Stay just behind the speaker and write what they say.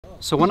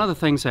So one of the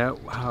things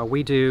that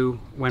we do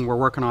when we're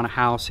working on a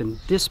house in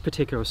this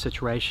particular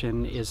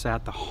situation is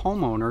that the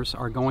homeowners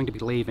are going to be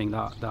leaving.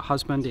 The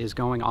husband is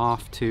going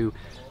off to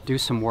do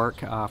some work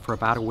for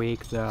about a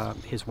week.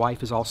 His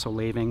wife is also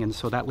leaving, and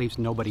so that leaves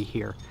nobody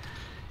here.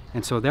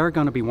 And so they're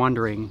going to be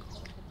wondering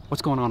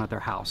what's going on at their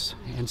house.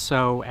 And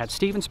so at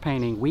Stevens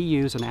Painting, we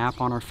use an app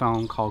on our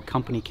phone called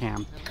Company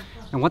Cam.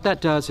 And what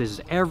that does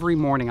is every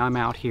morning I'm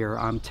out here,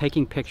 I'm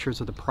taking pictures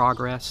of the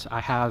progress. I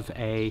have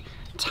a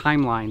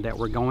timeline that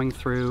we're going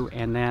through,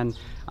 and then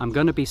I'm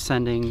going to be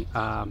sending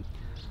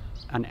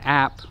an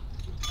app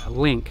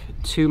link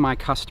to my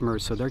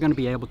customers, so they're going to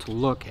be able to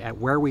look at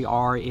where we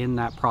are in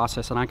that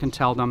process, and I can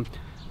tell them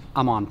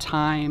I'm on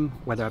time,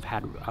 whether I've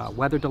had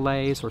weather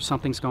delays or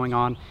something's going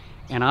on.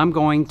 And I'm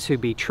going to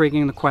be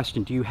triggering the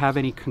question, do you have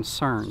any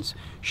concerns?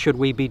 Should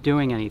we be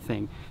doing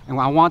anything? And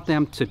I want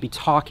them to be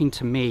talking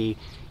to me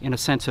in a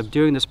sense of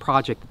doing this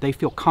project, that they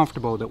feel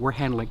comfortable that we're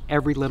handling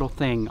every little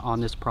thing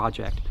on this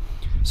project.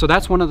 So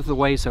that's one of the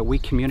ways that we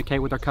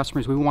communicate with our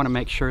customers. We want to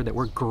make sure that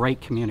we're great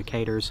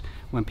communicators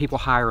when people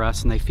hire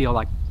us and they feel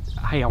like,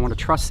 hey, I want to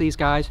trust these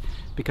guys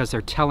because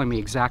they're telling me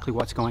exactly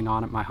what's going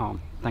on at my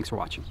home. Thanks for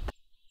watching.